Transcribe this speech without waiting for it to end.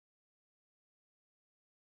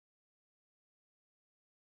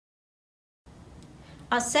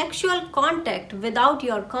A sexual contact without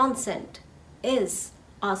your consent is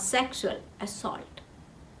a sexual assault.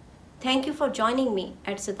 Thank you for joining me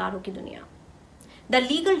at SitaaronKiDuniya. The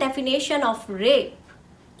legal definition of rape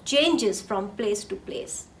changes from place to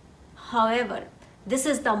place. However, this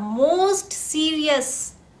is the most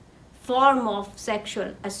serious form of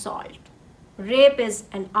sexual assault. Rape is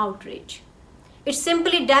an outrage. It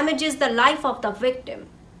simply damages the life of the victim.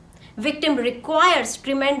 Victim requires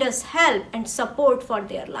tremendous help and support for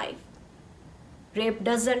their life. Rape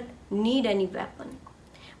doesn't need any weapon.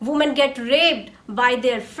 Women get raped by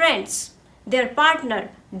their friends, their partner,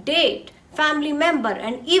 date, family member,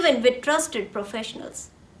 and even with trusted professionals.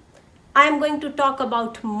 I am going to talk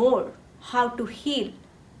about more how to heal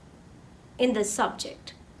in this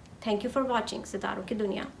subject. Thank you for watching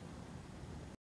SitaaronKiDuniya.